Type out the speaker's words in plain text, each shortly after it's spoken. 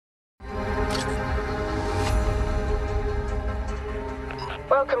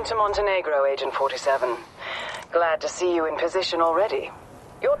Welcome to Montenegro, Agent 47. Glad to see you in position already.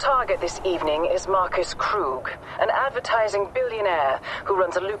 Your target this evening is Marcus Krug, an advertising billionaire who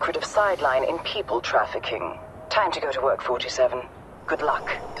runs a lucrative sideline in people trafficking. Time to go to work, 47. Good luck.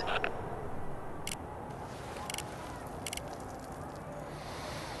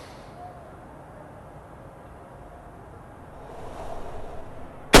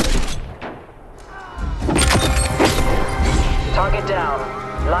 Target down.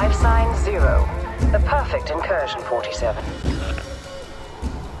 Life sign 0. The perfect incursion, 47.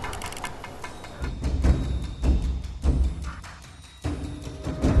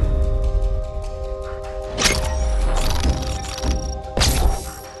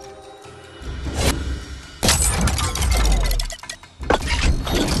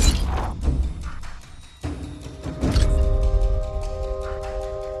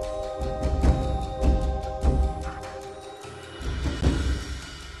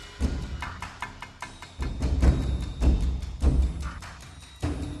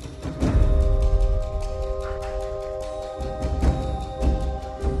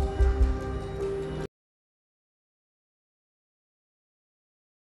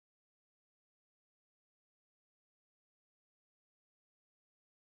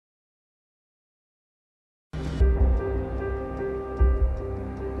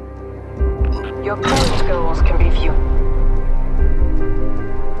 Your current goals can be viewed.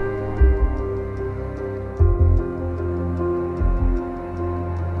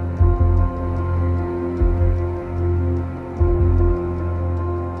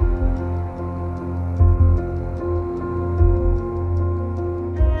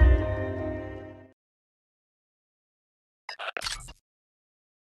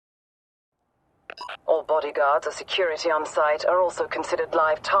 All bodyguards or security on site are also considered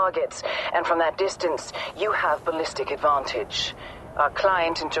live targets, and from that distance, you have ballistic advantage. Our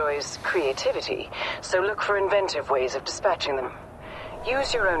client enjoys creativity, so look for inventive ways of dispatching them.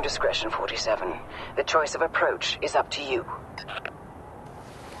 Use your own discretion, 47. The choice of approach is up to you.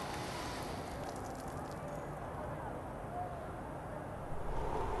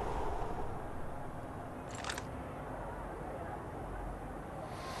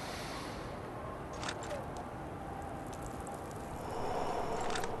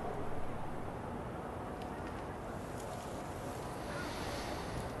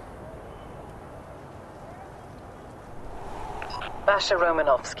 Basha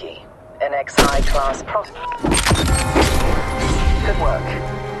Romanovsky, an ex-high-class Good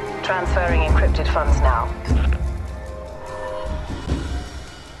work. Transferring encrypted funds now.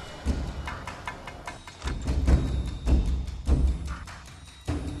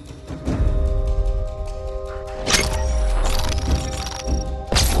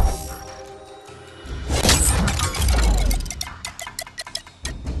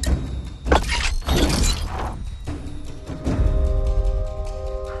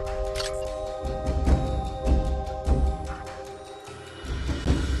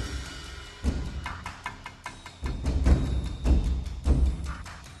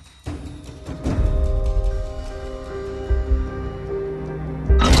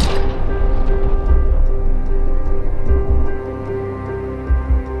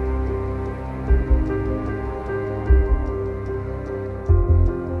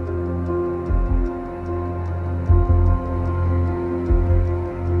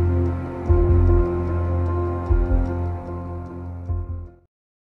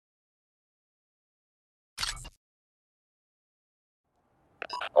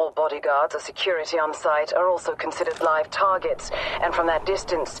 All bodyguards or security on site are also considered live targets, and from that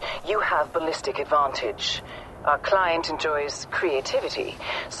distance, you have ballistic advantage. Our client enjoys creativity,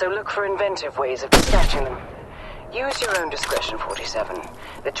 so look for inventive ways of dispatching them. Use your own discretion, 47.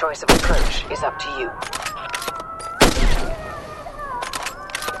 The choice of approach is up to you.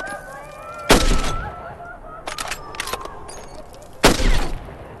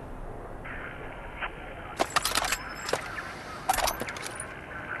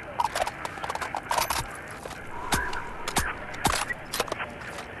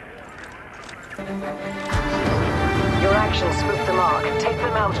 Your actions spook the mark. Take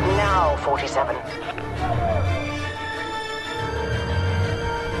them out now, 47.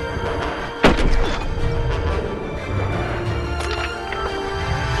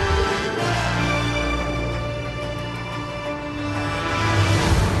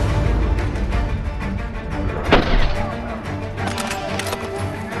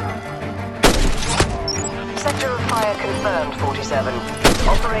 Sector of fire confirmed, 47.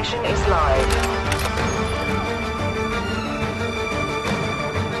 Operation is live.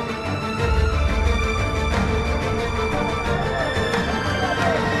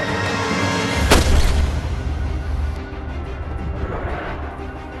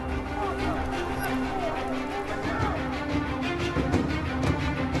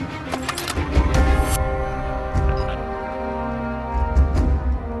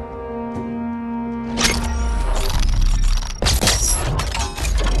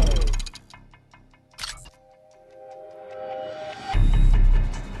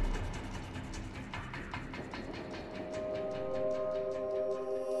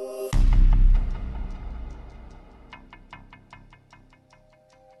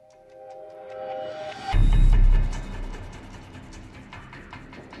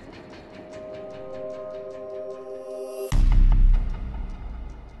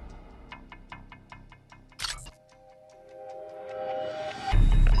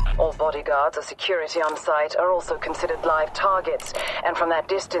 bodyguards or security on site are also considered live targets, and from that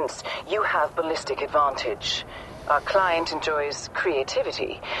distance, you have ballistic advantage. Our client enjoys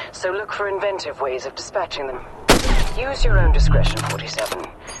creativity, so look for inventive ways of dispatching them. Use your own discretion, 47.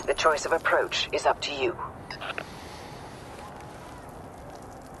 The choice of approach is up to you.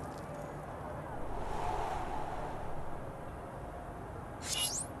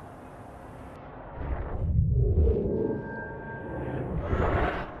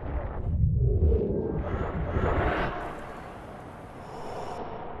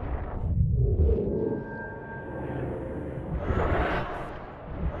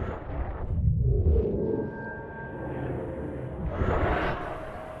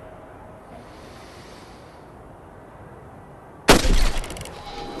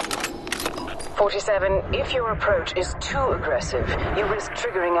 If your approach is too aggressive, you risk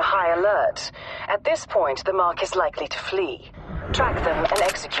triggering a high alert. At this point, the mark is likely to flee. Track them and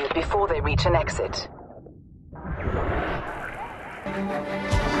execute before they reach an exit.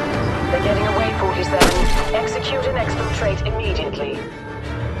 They're getting away, 47. Execute and exfiltrate immediately.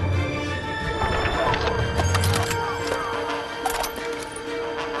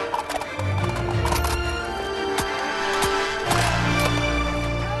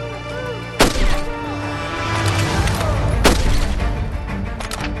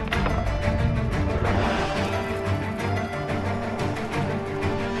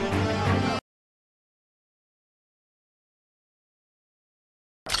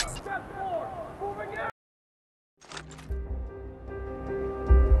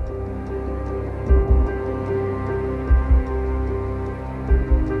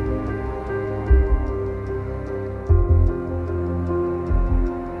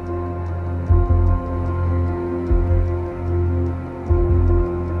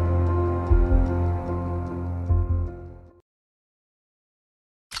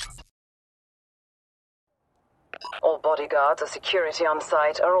 All bodyguards or security on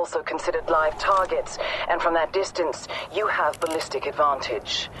site are also considered live targets, and from that distance, you have ballistic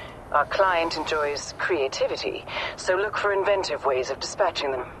advantage. Our client enjoys creativity, so look for inventive ways of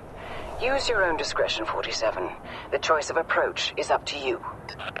dispatching them. Use your own discretion, 47. The choice of approach is up to you.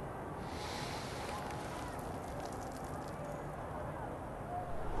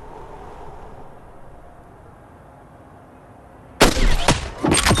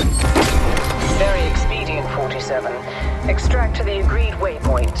 Very expedient, 47. Extract to the agreed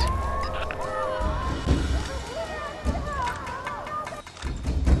waypoint.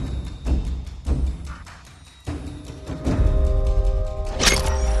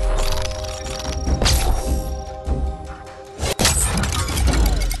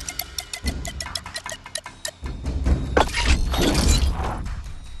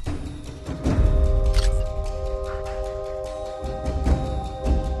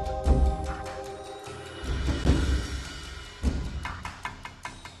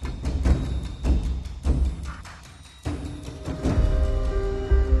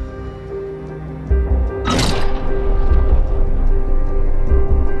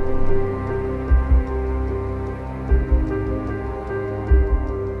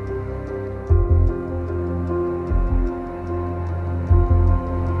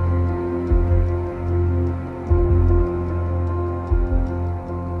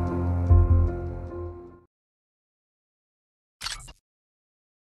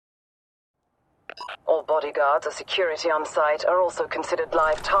 All bodyguards or security on site are also considered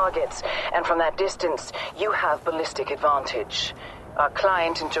live targets, and from that distance, you have ballistic advantage. Our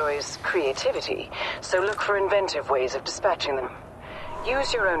client enjoys creativity, so look for inventive ways of dispatching them.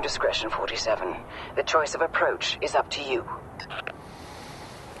 Use your own discretion, 47. The choice of approach is up to you.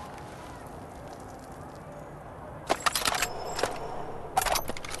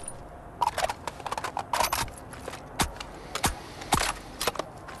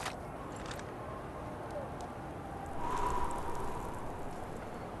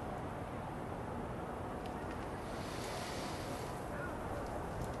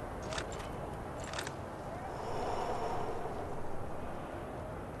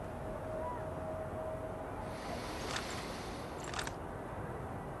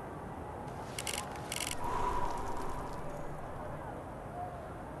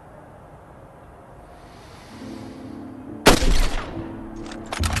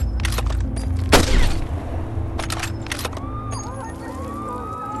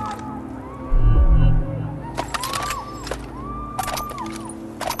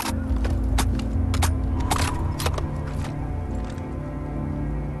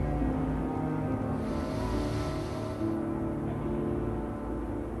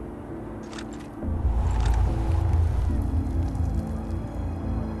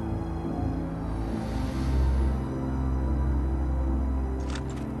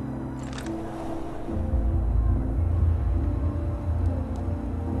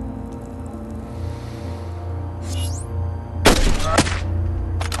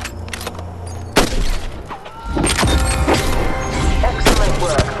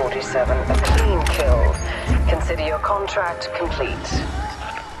 47. A clean kill. Consider your contract complete.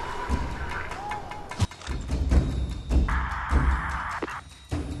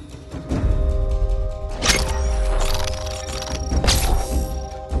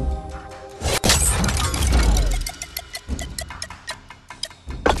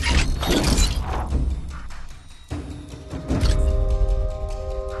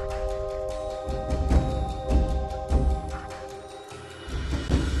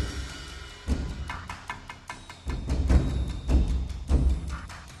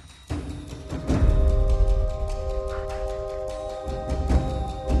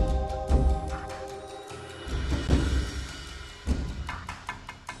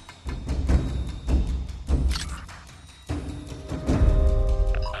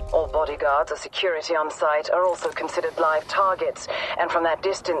 All bodyguards or security on site are also considered live targets, and from that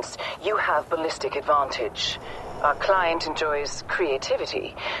distance, you have ballistic advantage. Our client enjoys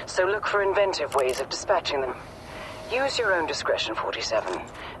creativity, so look for inventive ways of dispatching them. Use your own discretion, 47.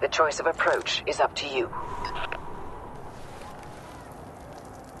 The choice of approach is up to you.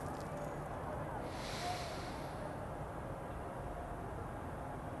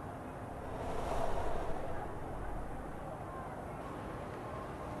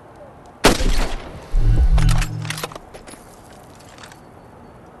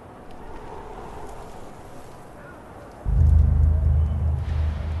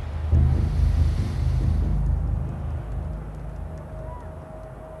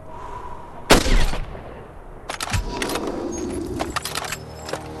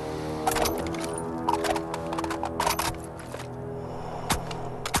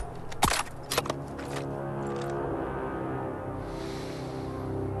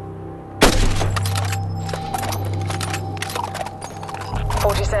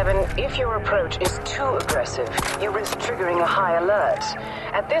 If your approach is too aggressive, you risk triggering a high alert.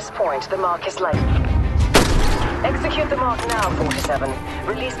 At this point, the mark is likely. Execute the mark now, 47.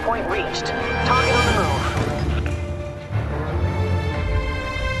 Release point reached. Target on the move.